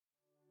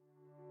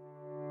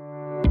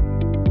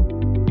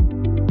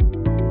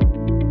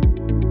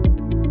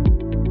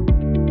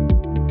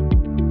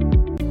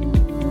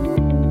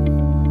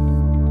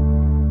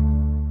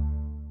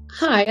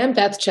Hi, I'm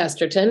Beth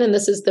Chesterton, and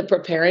this is the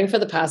Preparing for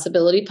the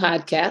Possibility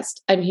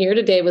podcast. I'm here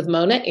today with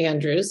Mona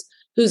Andrews,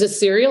 who's a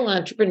serial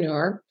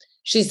entrepreneur.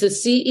 She's the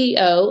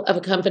CEO of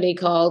a company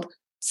called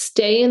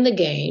Stay in the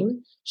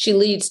Game. She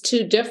leads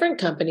two different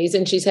companies,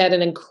 and she's had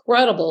an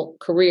incredible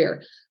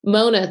career.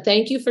 Mona,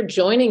 thank you for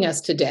joining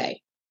us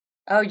today.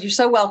 Oh, you're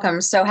so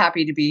welcome. So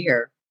happy to be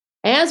here.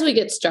 As we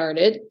get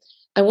started,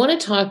 I want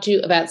to talk to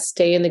you about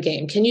Stay in the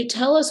Game. Can you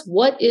tell us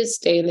what is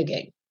Stay in the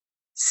Game?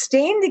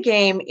 Stay in the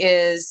Game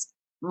is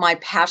my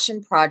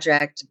passion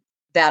project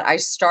that I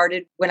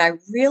started when I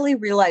really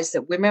realized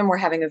that women were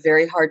having a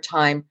very hard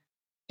time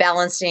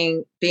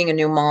balancing being a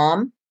new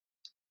mom,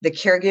 the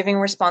caregiving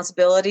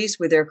responsibilities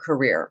with their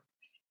career.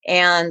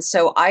 And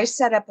so I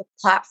set up a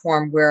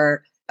platform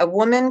where a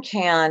woman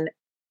can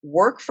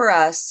work for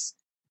us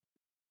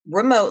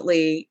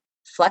remotely,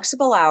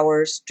 flexible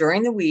hours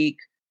during the week,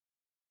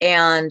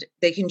 and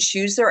they can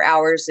choose their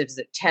hours, if it's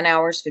 10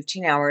 hours,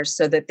 15 hours,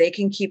 so that they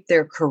can keep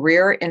their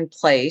career in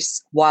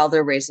place while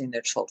they're raising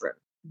their children.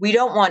 We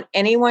don't want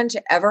anyone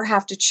to ever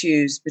have to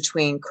choose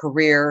between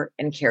career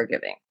and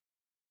caregiving.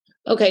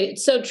 Okay,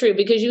 it's so true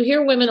because you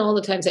hear women all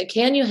the time say,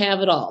 can you have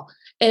it all?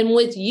 And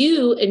with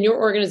you and your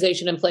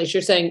organization in place,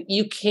 you're saying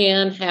you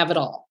can have it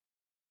all.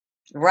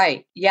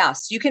 Right.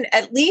 Yes. You can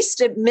at least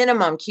at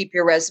minimum keep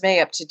your resume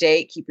up to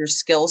date, keep your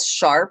skills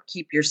sharp,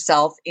 keep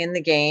yourself in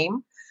the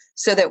game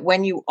so that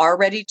when you are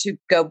ready to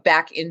go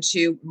back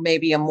into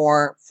maybe a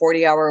more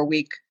 40-hour a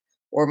week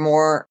or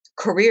more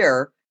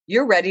career,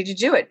 you're ready to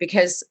do it.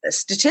 Because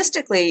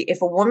statistically,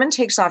 if a woman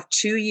takes off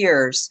 2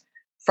 years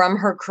from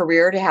her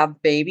career to have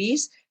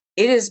babies,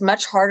 it is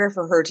much harder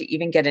for her to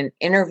even get an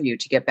interview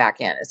to get back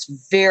in. It's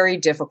very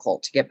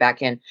difficult to get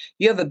back in.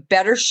 You have a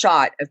better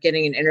shot of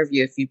getting an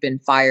interview if you've been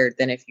fired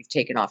than if you've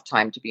taken off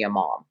time to be a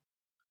mom.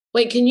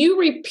 Wait, can you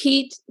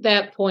repeat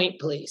that point,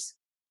 please?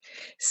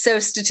 So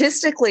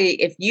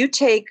statistically, if you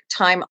take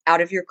time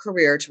out of your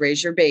career to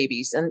raise your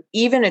babies, and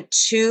even a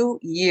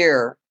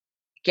 2-year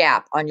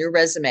gap on your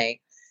resume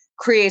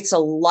creates a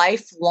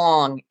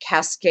lifelong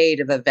cascade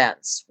of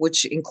events,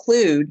 which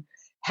include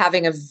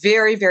having a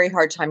very, very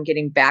hard time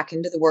getting back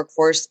into the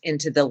workforce,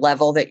 into the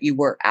level that you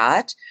were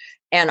at,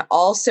 and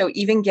also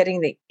even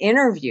getting the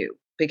interview,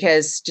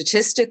 because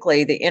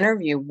statistically, the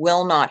interview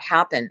will not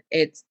happen.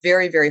 It's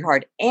very, very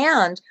hard.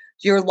 And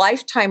your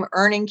lifetime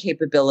earning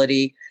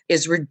capability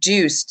is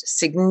reduced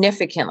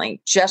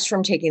significantly just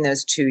from taking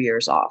those 2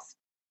 years off.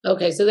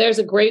 Okay, so there's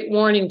a great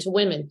warning to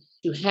women.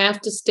 You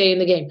have to stay in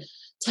the game.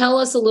 Tell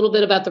us a little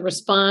bit about the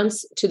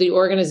response to the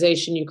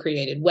organization you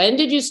created. When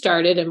did you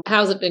start it and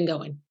how's it been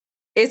going?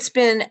 It's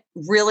been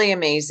really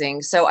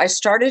amazing. So I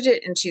started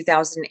it in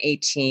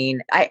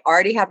 2018. I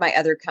already had my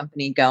other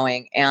company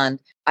going, and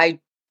I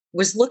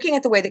was looking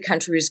at the way the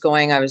country was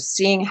going. I was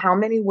seeing how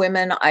many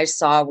women I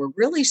saw were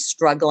really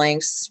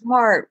struggling,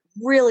 smart,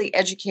 really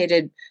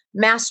educated,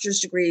 master's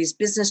degrees,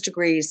 business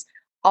degrees,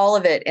 all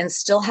of it, and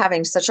still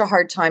having such a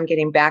hard time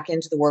getting back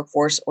into the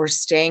workforce or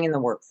staying in the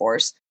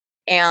workforce.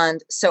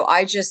 And so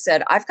I just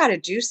said, I've got to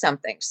do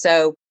something.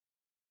 So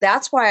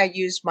that's why I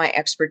used my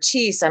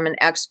expertise. I'm an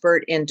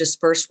expert in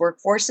dispersed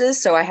workforces.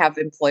 So I have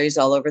employees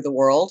all over the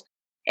world.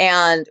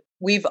 And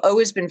we've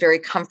always been very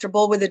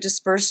comfortable with a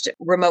dispersed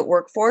remote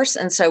workforce.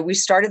 And so we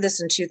started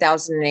this in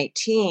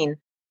 2018.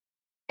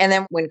 And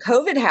then when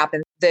COVID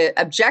happened, the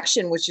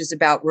objection, which is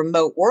about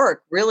remote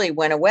work, really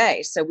went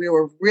away. So we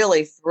were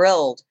really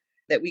thrilled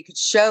that we could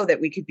show that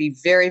we could be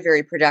very,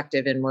 very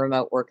productive in a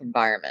remote work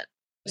environment.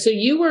 So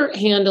you were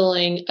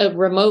handling a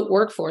remote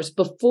workforce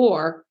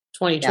before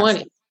 2020.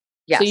 Yes.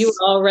 Yes. So you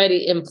were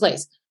already in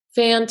place.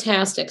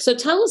 Fantastic. So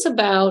tell us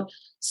about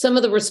some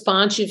of the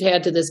response you've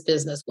had to this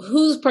business.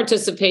 Who's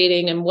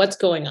participating and what's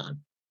going on?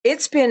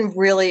 It's been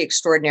really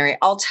extraordinary.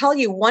 I'll tell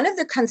you, one of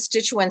the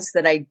constituents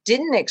that I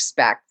didn't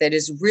expect that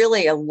is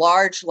really a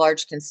large,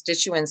 large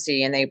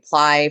constituency, and they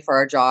apply for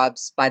our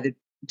jobs by the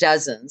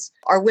dozens,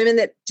 are women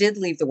that did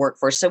leave the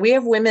workforce. So we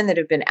have women that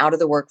have been out of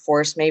the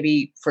workforce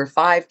maybe for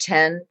 5,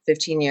 10,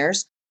 15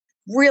 years,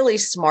 really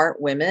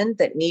smart women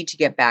that need to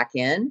get back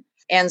in.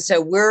 And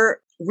so we're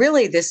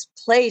really this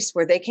place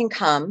where they can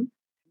come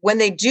when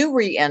they do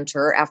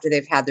re-enter after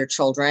they've had their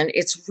children.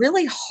 It's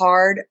really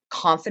hard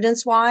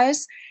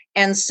confidence-wise.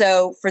 And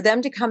so for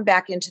them to come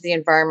back into the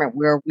environment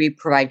where we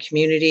provide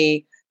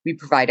community, we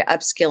provide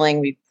upskilling,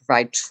 we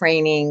provide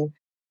training,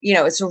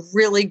 it's a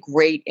really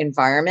great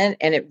environment,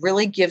 and it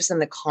really gives them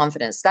the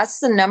confidence. That's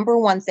the number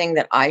one thing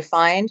that I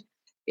find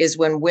is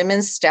when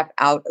women step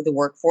out of the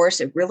workforce,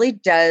 it really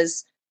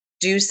does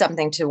do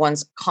something to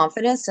one's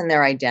confidence and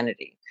their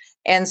identity.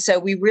 And so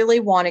we really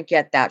want to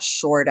get that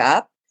shored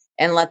up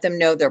and let them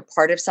know they're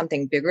part of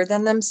something bigger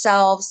than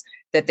themselves,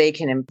 that they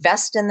can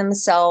invest in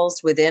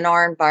themselves within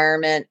our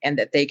environment, and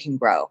that they can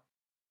grow.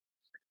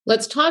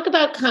 Let's talk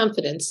about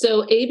confidence.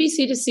 So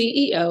ABC to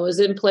CEO is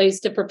in place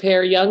to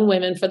prepare young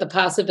women for the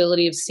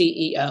possibility of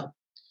CEO.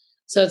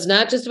 So it's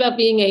not just about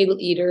being a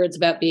leader, it's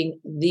about being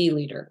the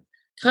leader.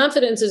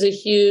 Confidence is a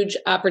huge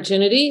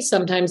opportunity,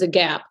 sometimes a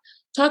gap.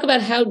 Talk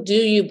about how do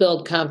you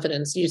build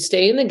confidence? You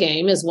stay in the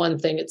game is one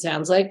thing, it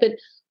sounds like, but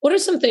What are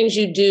some things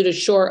you do to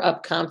shore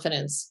up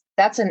confidence?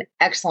 That's an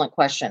excellent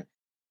question.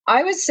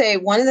 I would say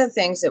one of the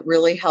things that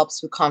really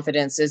helps with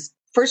confidence is,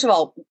 first of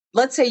all,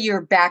 let's say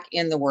you're back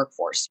in the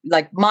workforce.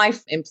 Like my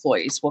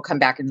employees will come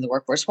back into the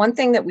workforce. One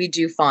thing that we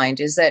do find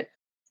is that,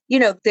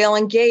 they'll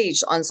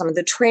engage on some of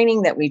the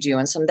training that we do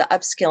and some of the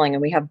upskilling,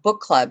 and we have book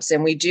clubs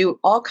and we do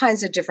all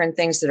kinds of different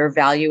things that are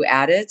value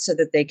added so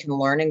that they can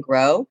learn and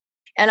grow.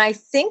 And I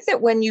think that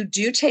when you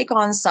do take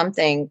on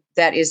something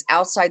that is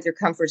outside their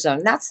comfort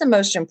zone, that's the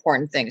most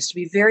important thing, is to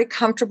be very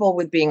comfortable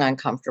with being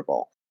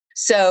uncomfortable.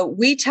 So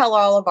we tell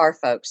all of our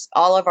folks,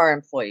 all of our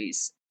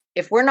employees,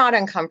 if we're not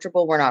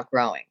uncomfortable, we're not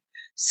growing.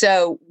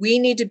 So we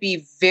need to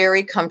be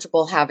very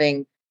comfortable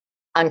having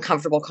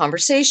uncomfortable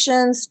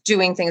conversations,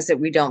 doing things that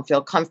we don't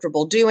feel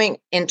comfortable doing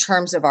in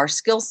terms of our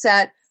skill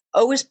set,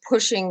 always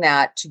pushing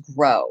that to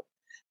grow.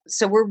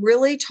 So we're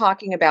really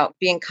talking about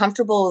being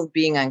comfortable with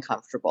being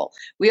uncomfortable.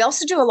 We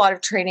also do a lot of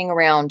training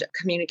around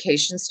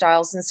communication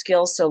styles and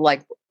skills. So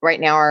like right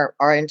now,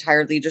 our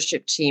entire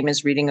leadership team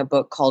is reading a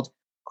book called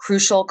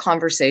Crucial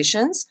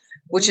Conversations,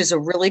 which is a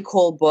really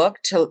cool book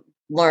to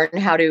learn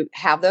how to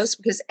have those,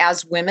 because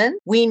as women,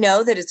 we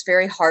know that it's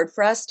very hard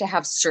for us to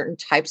have certain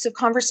types of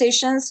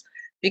conversations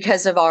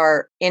because of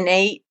our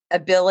innate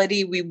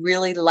ability. We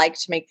really like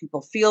to make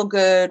people feel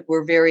good.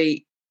 We're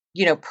very,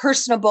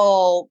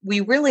 personable. We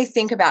really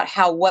think about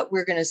how what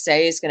we're going to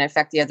say is going to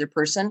affect the other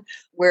person.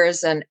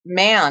 Whereas a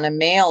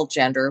male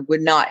gender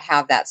would not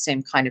have that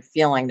same kind of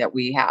feeling that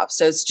we have.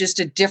 So it's just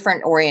a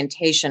different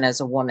orientation as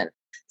a woman.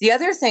 The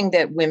other thing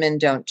that women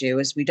don't do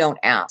is we don't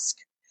ask.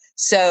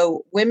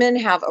 So women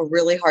have a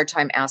really hard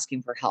time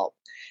asking for help.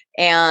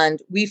 And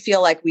we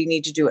feel like we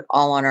need to do it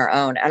all on our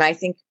own. And I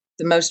think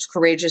the most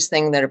courageous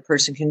thing that a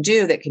person can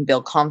do that can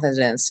build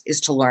confidence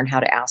is to learn how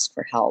to ask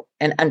for help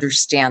and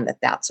understand that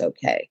that's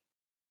okay.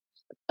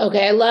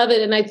 Okay, I love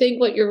it. And I think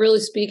what you're really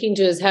speaking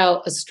to is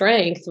how a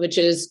strength, which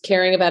is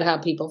caring about how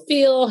people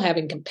feel,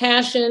 having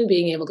compassion,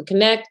 being able to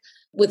connect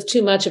with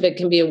too much of it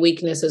can be a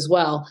weakness as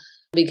well,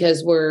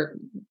 because we're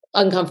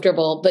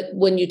uncomfortable. But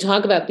when you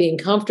talk about being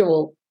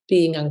comfortable,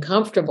 being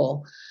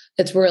uncomfortable,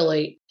 it's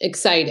really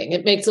exciting.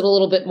 It makes it a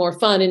little bit more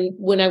fun. And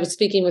when I was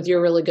speaking with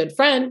your really good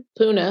friend,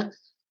 Poona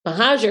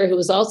Mahajer, who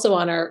was also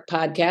on our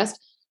podcast,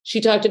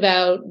 she talked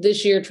about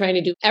this year trying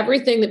to do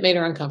everything that made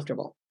her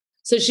uncomfortable.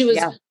 So she was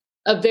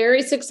a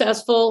very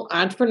successful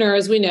entrepreneur,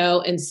 as we know,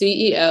 and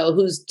CEO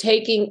who's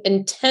taking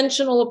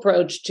intentional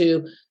approach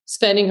to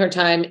spending her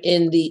time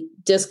in the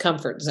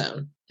discomfort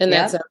zone. And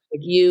that sounds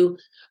like you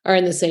are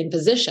in the same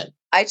position.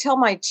 I tell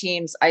my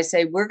teams, I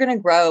say, we're going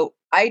to grow.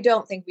 I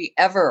don't think we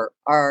ever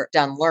are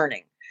done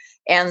learning.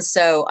 And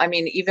so,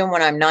 even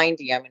when I'm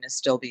 90, I'm going to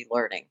still be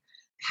learning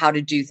how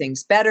to do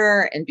things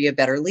better and be a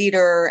better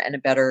leader and a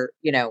better,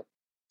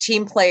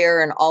 team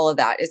player and all of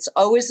that. It's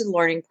always a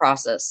learning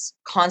process,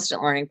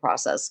 constant learning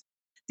process.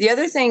 The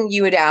other thing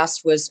you had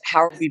asked was,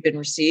 how have we been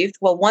received?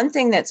 Well, one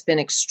thing that's been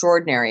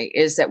extraordinary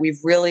is that we've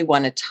really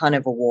won a ton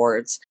of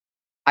awards.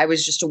 I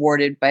was just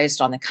awarded based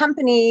on the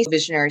company,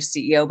 Visionary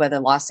CEO by the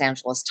Los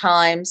Angeles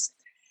Times,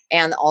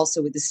 and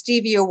also with the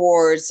Stevie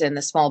Awards and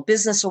the Small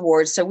Business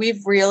Awards. So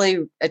we've really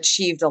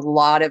achieved a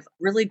lot of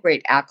really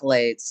great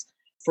accolades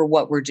for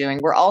what we're doing.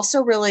 We're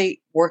also really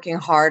working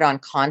hard on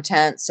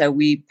content. So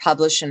we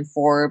publish in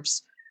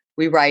Forbes.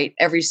 We write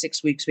every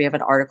 6 weeks. We have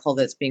an article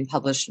that's being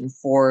published in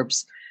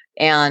Forbes,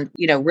 and,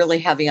 really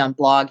heavy on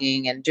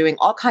blogging and doing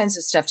all kinds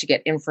of stuff to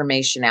get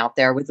information out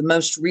there with the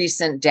most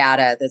recent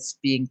data that's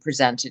being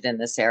presented in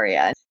this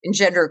area, in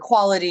gender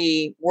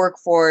equality,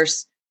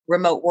 workforce,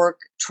 remote work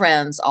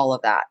trends, all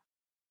of that.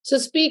 So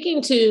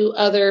speaking to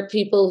other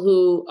people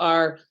who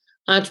are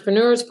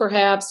entrepreneurs,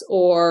 perhaps,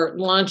 or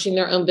launching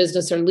their own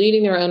business or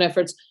leading their own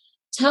efforts,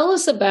 tell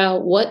us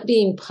about what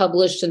being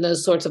published in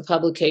those sorts of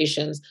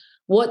publications,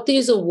 what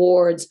these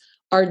awards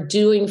are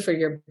doing for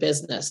your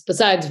business,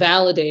 besides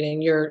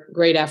validating your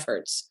great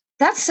efforts.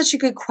 That's such a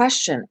good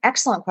question.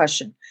 Excellent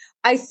question.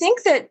 I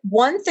think that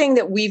one thing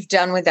that we've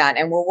done with that,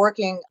 and we're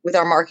working with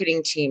our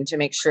marketing team to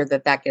make sure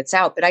that that gets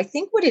out, but I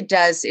think what it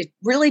does, it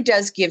really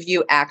does give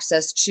you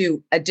access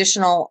to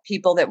additional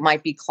people that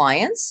might be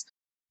clients.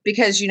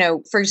 Because,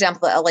 for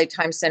example, the LA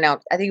Times sent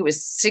out, I think it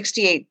was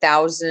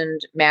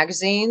 68,000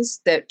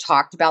 magazines that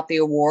talked about the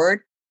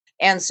award.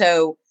 And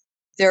so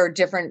there are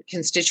different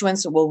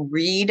constituents that will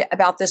read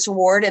about this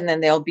award, and then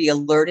they'll be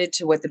alerted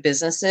to what the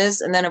business is.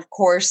 And then, of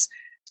course,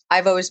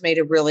 I've always made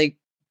a really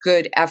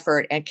good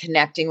effort at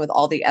connecting with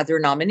all the other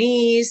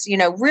nominees,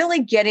 really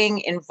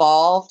getting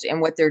involved in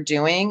what they're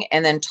doing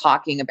and then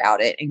talking about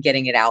it and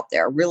getting it out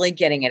there, really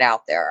getting it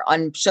out there.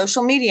 On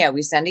social media,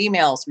 we send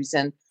emails, we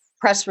send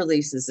press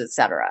releases, et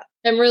cetera.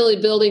 And really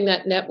building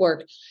that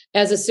network.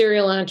 As a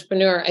serial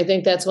entrepreneur, I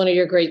think that's one of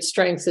your great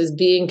strengths, is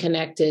being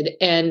connected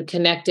and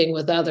connecting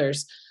with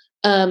others.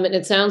 And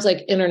it sounds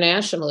like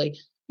internationally.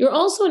 You're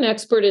also an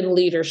expert in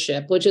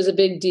leadership, which is a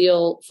big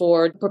deal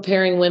for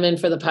preparing women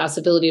for the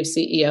possibility of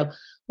CEO.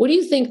 What do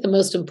you think the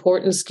most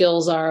important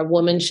skills are a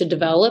woman should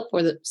develop,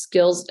 or the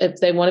skills if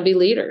they want to be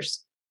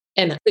leaders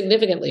and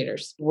significant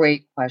leaders?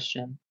 Great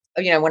question.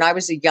 When I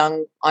was a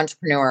young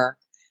entrepreneur,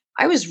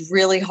 I was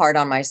really hard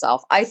on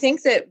myself. I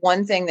think that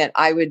one thing that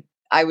I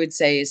would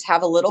say is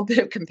have a little bit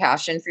of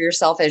compassion for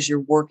yourself as you're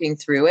working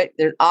through it.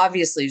 There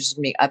obviously is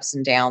going to be ups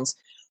and downs.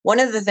 One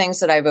of the things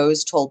that I've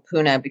always told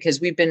Puna,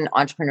 because we've been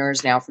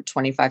entrepreneurs now for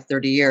 25,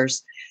 30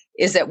 years,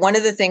 is that one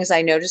of the things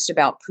I noticed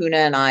about Puna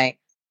and I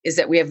is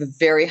that we have a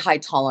very high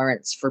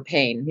tolerance for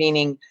pain,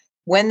 meaning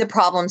when the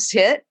problems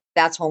hit,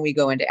 that's when we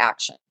go into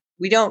action.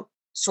 We don't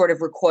sort of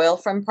recoil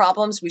from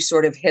problems. We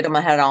sort of hit them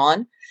head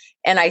on.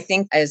 And I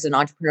think as an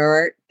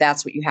entrepreneur,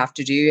 that's what you have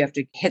to do. You have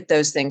to hit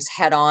those things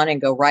head on and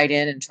go right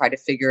in and try to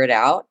figure it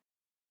out.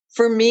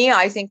 For me,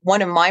 I think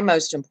one of my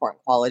most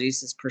important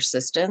qualities is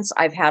persistence.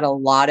 I've had a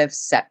lot of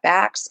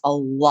setbacks, a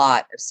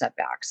lot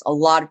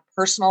of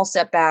personal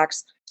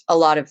setbacks, a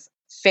lot of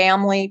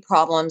family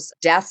problems,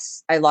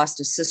 deaths. I lost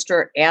a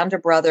sister and a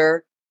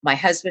brother. My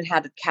husband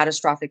had a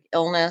catastrophic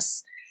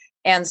illness.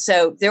 And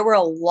so there were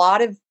a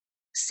lot of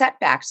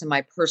setbacks in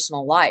my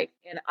personal life.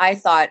 And I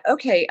thought,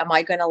 okay, am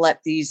I going to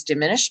let these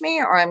diminish me,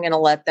 or I'm going to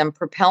let them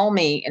propel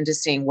me into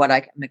seeing what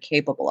I'm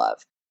capable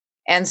of?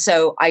 And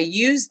so I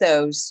use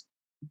those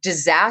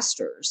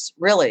disasters,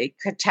 really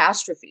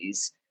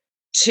catastrophes,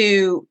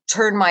 to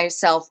turn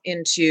myself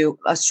into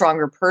a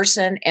stronger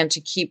person and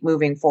to keep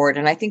moving forward.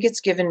 And I think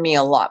it's given me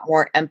a lot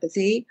more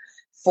empathy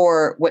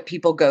for what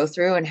people go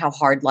through and how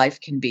hard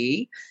life can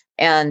be.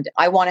 And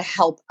I want to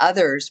help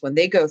others when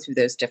they go through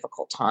those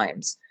difficult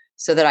times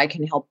so that I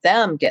can help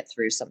them get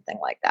through something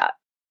like that.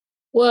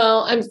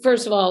 Well, I'm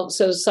first of all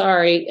so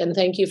sorry, and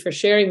thank you for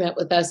sharing that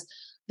with us.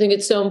 I think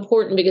it's so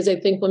important because I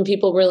think when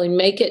people really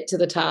make it to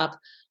the top,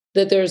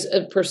 that there's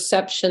a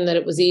perception that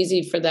it was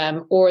easy for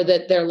them or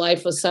that their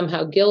life was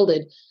somehow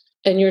gilded.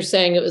 And you're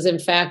saying it was, in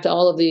fact,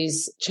 all of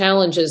these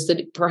challenges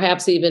that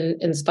perhaps even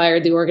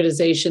inspired the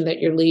organization that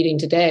you're leading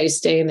today,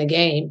 Stay in the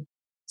Game.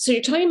 So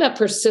you're talking about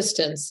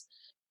persistence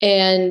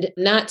and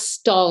not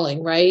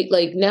stalling, right?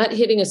 Like not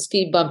hitting a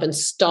speed bump and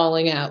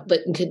stalling out,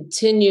 but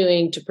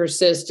continuing to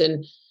persist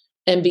and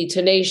be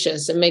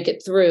tenacious and make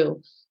it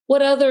through.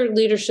 What other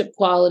leadership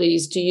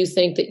qualities do you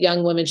think that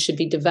young women should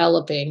be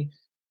developing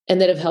and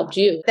that have helped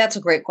you? That's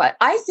a great question.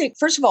 I think,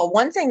 first of all,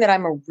 one thing that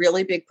I'm a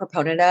really big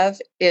proponent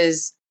of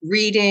is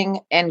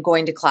reading and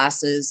going to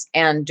classes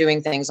and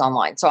doing things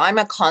online. So I'm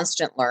a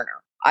constant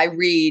learner. I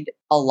read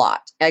a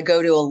lot. I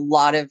go to a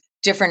lot of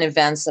different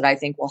events that I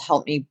think will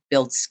help me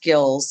build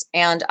skills.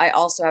 And I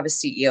also have a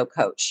CEO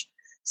coach.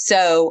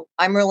 So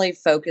I'm really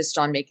focused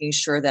on making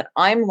sure that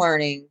I'm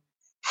learning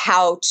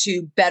how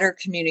to better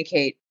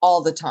communicate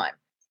all the time.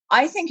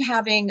 I think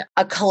having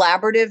a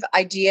collaborative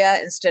idea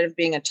instead of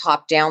being a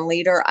top-down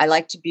leader, I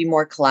like to be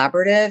more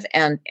collaborative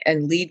and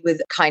lead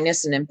with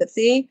kindness and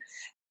empathy.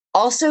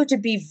 Also to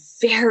be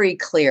very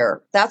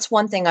clear. That's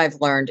one thing I've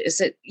learned is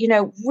that,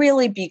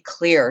 really be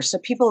clear so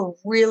people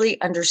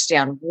really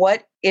understand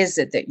what is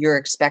it that you're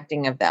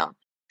expecting of them.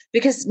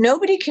 Because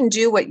nobody can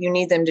do what you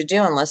need them to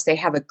do unless they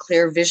have a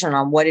clear vision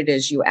on what it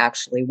is you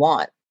actually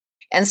want.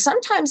 And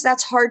sometimes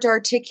that's hard to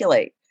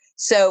articulate.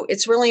 So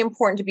it's really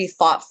important to be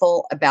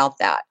thoughtful about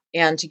that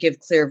and to give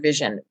clear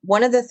vision.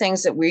 One of the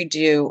things that we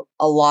do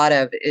a lot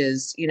of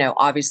is,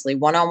 obviously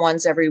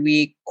one-on-ones every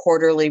week,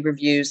 quarterly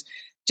reviews,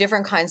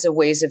 different kinds of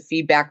ways of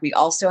feedback. We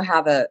also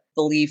have a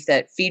belief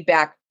that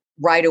feedback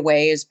right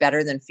away is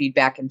better than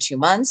feedback in 2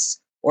 months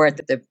or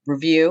at the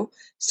review.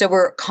 So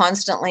we're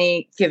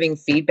constantly giving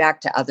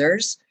feedback to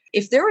others.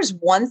 If there was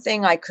one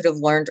thing I could have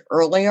learned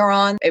earlier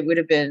on, it would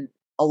have been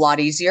a lot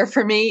easier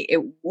for me.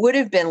 It would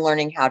have been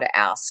learning how to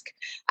ask.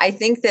 I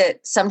think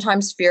that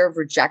sometimes fear of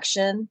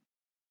rejection,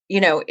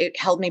 it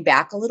held me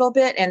back a little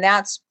bit. And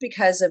that's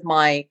because of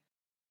my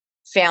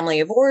family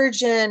of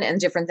origin and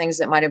different things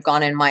that might have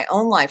gone in my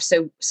own life.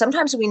 So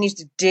sometimes we need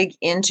to dig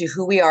into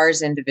who we are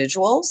as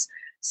individuals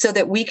so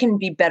that we can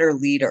be better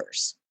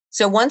leaders.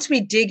 So once we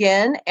dig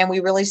in and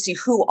we really see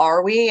who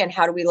are we and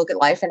how do we look at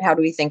life and how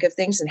do we think of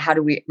things and how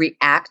do we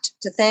react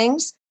to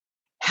things,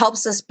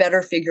 helps us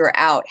better figure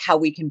out how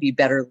we can be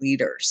better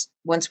leaders.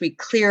 Once we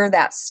clear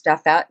that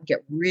stuff out and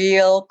get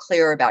real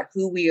clear about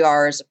who we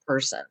are as a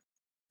person.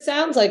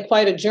 Sounds like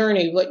quite a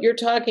journey. What you're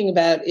talking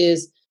about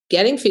is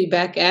getting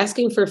feedback,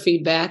 asking for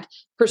feedback.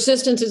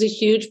 Persistence is a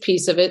huge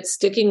piece of it,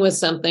 sticking with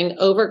something,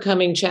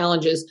 overcoming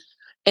challenges,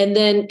 and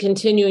then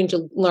continuing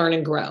to learn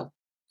and grow.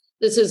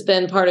 This has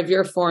been part of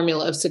your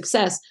formula of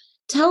success.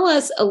 Tell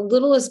us a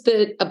little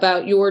bit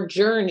about your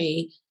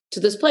journey to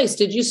this place.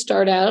 Did you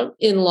start out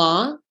in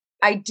law?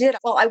 I did.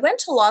 Well, I went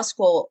to law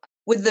school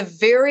with the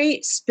very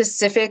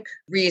specific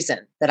reason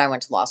that I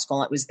went to law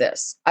school. And it was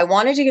this. I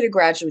wanted to get a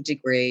graduate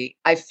degree.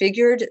 I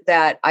figured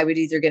that I would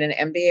either get an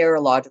MBA or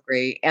a law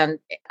degree. And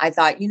I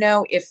thought,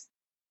 if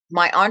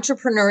my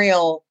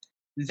entrepreneurial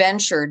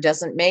venture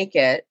doesn't make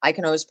it, I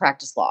can always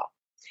practice law.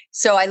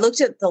 So I looked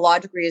at the law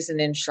degree as an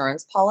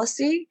insurance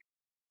policy.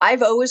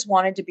 I've always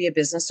wanted to be a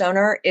business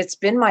owner. It's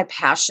been my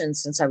passion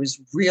since I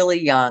was really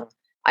young.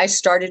 I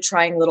started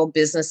trying little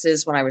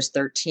businesses when I was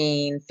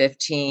 13,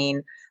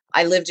 15.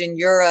 I lived in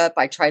Europe.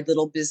 I tried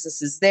little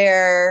businesses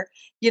there.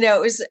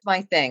 It was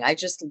my thing. I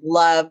just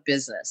love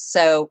business.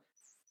 So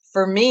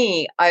for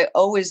me, I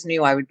always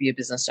knew I would be a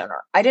business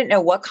owner. I didn't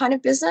know what kind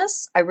of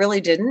business. I really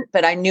didn't,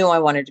 but I knew I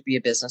wanted to be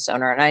a business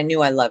owner and I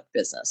knew I loved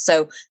business.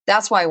 So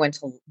that's why I went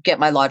to get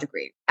my law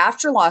degree.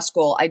 After law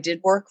school, I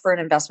did work for an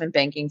investment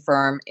banking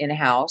firm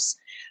in-house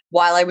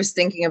while I was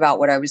thinking about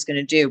what I was going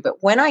to do.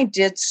 But when I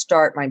did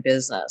start my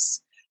business,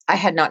 I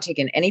had not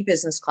taken any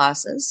business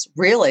classes,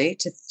 really,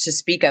 to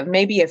speak of,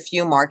 maybe a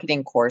few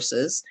marketing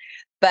courses.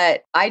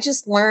 But I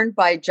just learned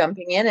by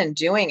jumping in and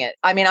doing it.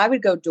 I mean, I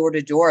would go door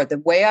to door. The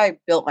way I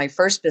built my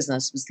first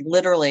business was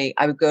literally,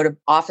 I would go to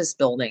office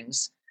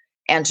buildings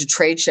and to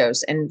trade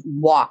shows and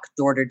walk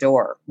door to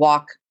door,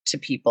 walk to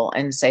people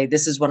and say,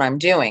 this is what I'm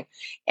doing.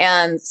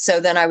 And so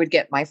then I would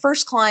get my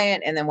first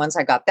client. And then once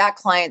I got that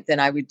client,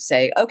 then I would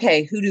say,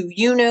 okay, who do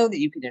you know that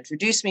you could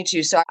introduce me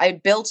to? So I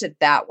built it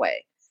that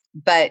way.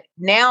 But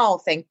now,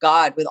 thank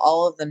God, with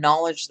all of the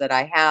knowledge that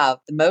I have,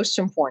 the most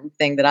important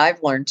thing that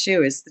I've learned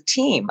too is the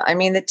team. I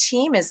mean, the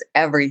team is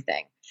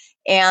everything.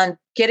 And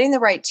getting the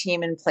right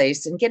team in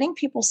place and getting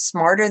people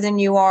smarter than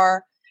you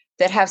are,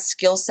 that have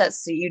skill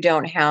sets that you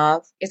don't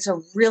have, it's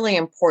a really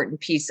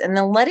important piece. And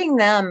then letting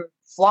them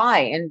fly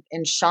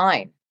and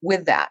shine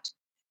with that.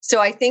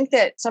 So I think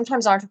that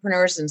sometimes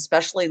entrepreneurs, and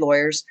especially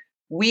lawyers,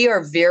 we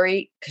are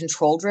very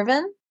control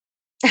driven.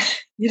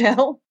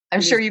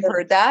 I'm sure you've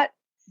heard that.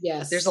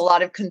 Yes. There's a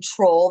lot of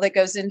control that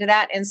goes into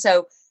that. And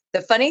so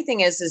the funny thing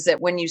is that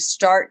when you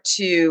start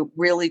to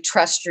really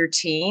trust your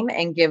team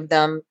and give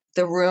them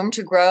the room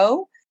to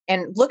grow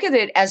and look at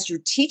it as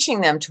you're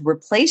teaching them to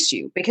replace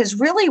you, because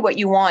really what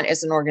you want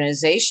as an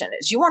organization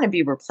is you want to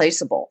be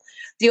replaceable.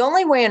 The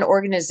only way an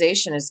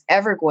organization is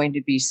ever going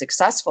to be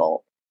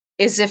successful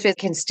is if it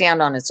can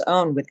stand on its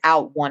own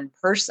without one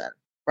person,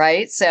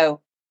 right? So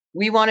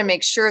we want to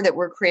make sure that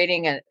we're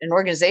creating an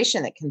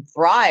organization that can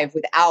thrive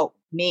without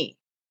me.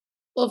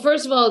 Well,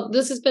 first of all,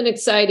 this has been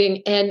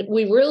exciting, and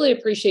we really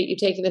appreciate you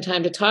taking the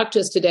time to talk to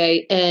us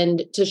today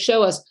and to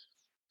show us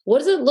what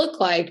does it look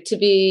like to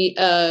be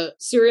a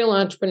serial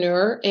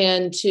entrepreneur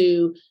and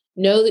to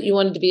know that you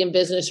wanted to be in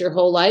business your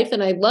whole life.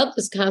 And I love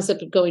this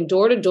concept of going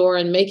door to door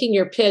and making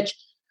your pitch.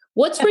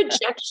 What's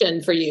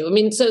rejection for you? I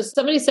mean, so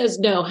somebody says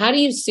no. How do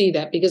you see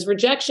that? Because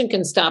rejection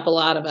can stop a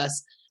lot of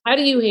us. How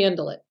do you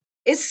handle it?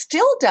 It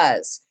still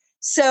does.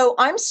 So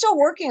I'm still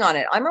working on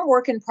it. I'm a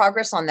work in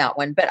progress on that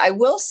one. But I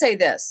will say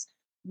this.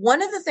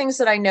 One of the things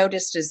that I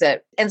noticed is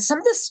that, and some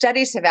of the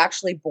studies have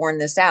actually borne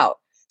this out.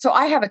 So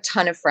I have a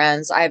ton of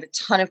friends. I have a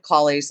ton of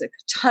colleagues, a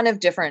ton of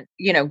different,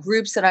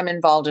 groups that I'm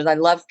involved in. I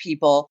love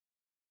people.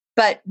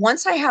 But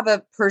once I have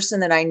a person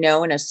that I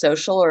know in a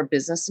social or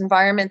business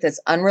environment that's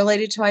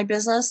unrelated to my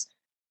business,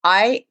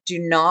 I do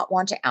not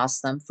want to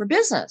ask them for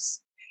business.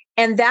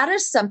 And that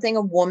is something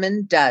a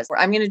woman does.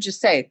 I'm going to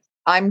just say,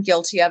 I'm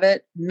guilty of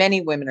it.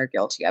 Many women are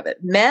guilty of it.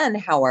 Men,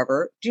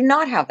 however, do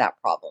not have that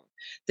problem.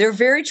 They're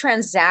very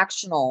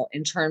transactional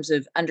in terms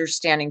of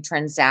understanding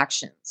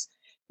transactions.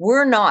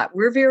 We're not.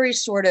 We're very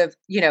sort of,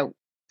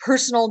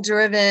 personal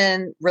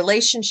driven,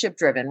 relationship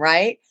driven,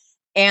 right?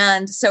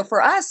 And so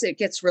for us, it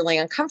gets really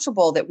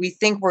uncomfortable that we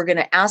think we're going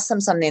to ask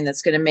them something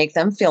that's going to make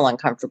them feel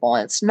uncomfortable.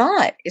 And it's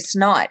not. It's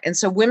not. And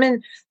so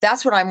women,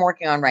 that's what I'm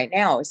working on right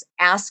now, is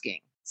asking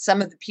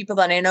some of the people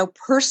that I know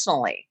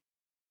personally.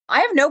 I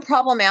have no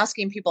problem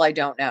asking people I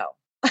don't know.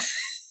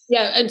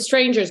 Yeah, and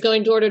strangers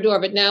going door to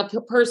door, but now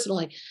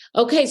personally.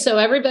 Okay, so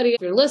everybody,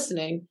 if you're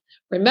listening,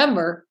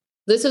 remember,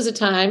 this is a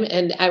time,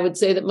 and I would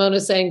say that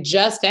Mona's saying,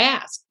 just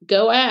ask.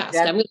 Go ask.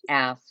 Just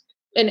ask.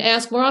 And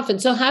ask more often.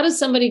 So how does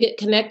somebody get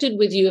connected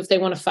with you if they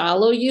want to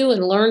follow you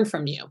and learn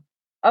from you?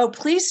 Oh,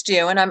 please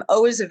do. And I'm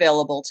always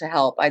available to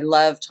help. I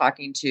love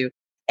talking to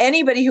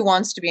anybody who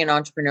wants to be an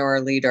entrepreneur or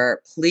leader.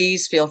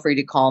 Please feel free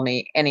to call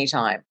me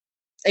anytime.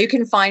 You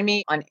can find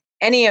me on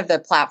any of the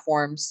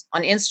platforms.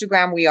 On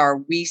Instagram,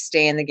 we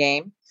Stay in the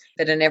Game,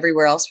 but in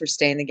everywhere else, we're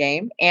Stay in the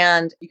Game.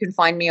 And you can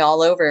find me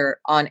all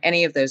over on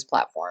any of those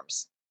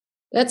platforms.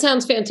 That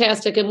sounds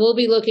fantastic. And we'll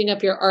be looking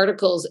up your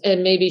articles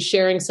and maybe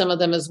sharing some of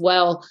them as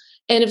well.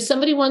 And if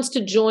somebody wants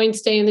to join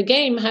Stay in the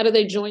Game, how do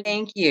they join?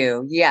 Thank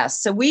you.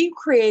 Yes. So we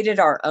created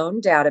our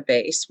own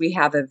database. We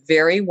have a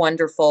very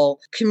wonderful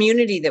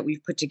community that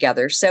we've put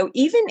together. So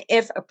even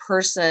if a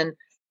person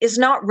is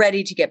not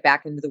ready to get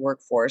back into the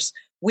workforce,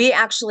 we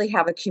actually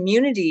have a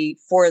community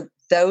for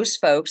those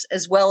folks,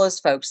 as well as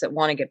folks that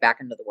want to get back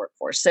into the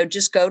workforce. So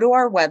just go to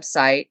our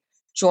website,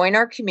 join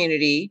our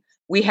community.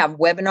 We have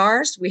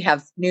webinars, we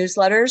have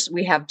newsletters,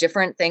 we have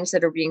different things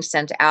that are being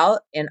sent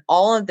out in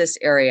all of this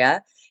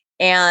area.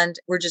 And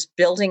we're just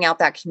building out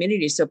that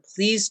community. So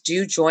please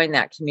do join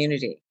that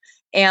community.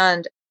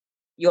 And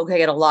you'll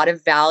get a lot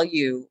of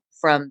value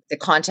from the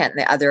content and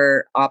the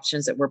other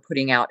options that we're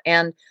putting out.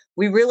 And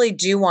we really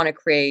do want to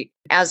create,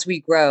 as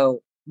we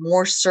grow,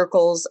 more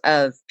circles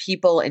of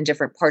people in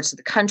different parts of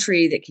the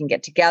country that can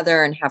get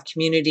together and have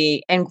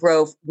community and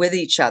grow with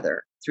each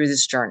other through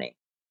this journey.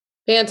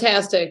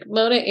 Fantastic.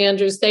 Mona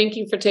Andrews, thank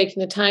you for taking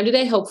the time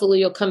today. Hopefully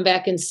you'll come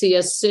back and see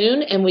us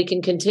soon and we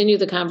can continue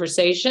the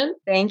conversation.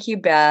 Thank you,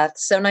 Beth.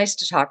 So nice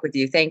to talk with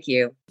you. Thank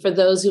you. For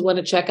those who want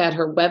to check out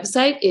her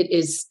website, it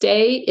is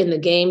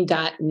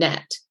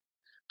stayinthegame.net.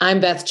 I'm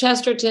Beth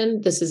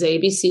Chesterton. This is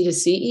ABC to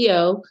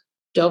CEO.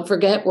 Don't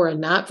forget, we're a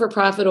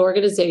not-for-profit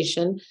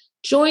organization.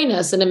 Join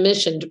us in a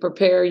mission to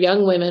prepare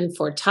young women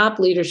for top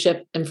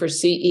leadership and for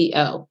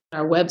CEO.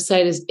 Our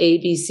website is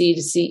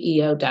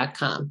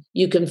abctoceo.com.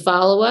 You can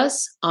follow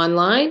us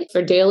online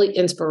for daily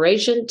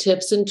inspiration,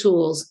 tips, and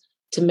tools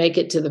to make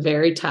it to the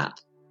very top.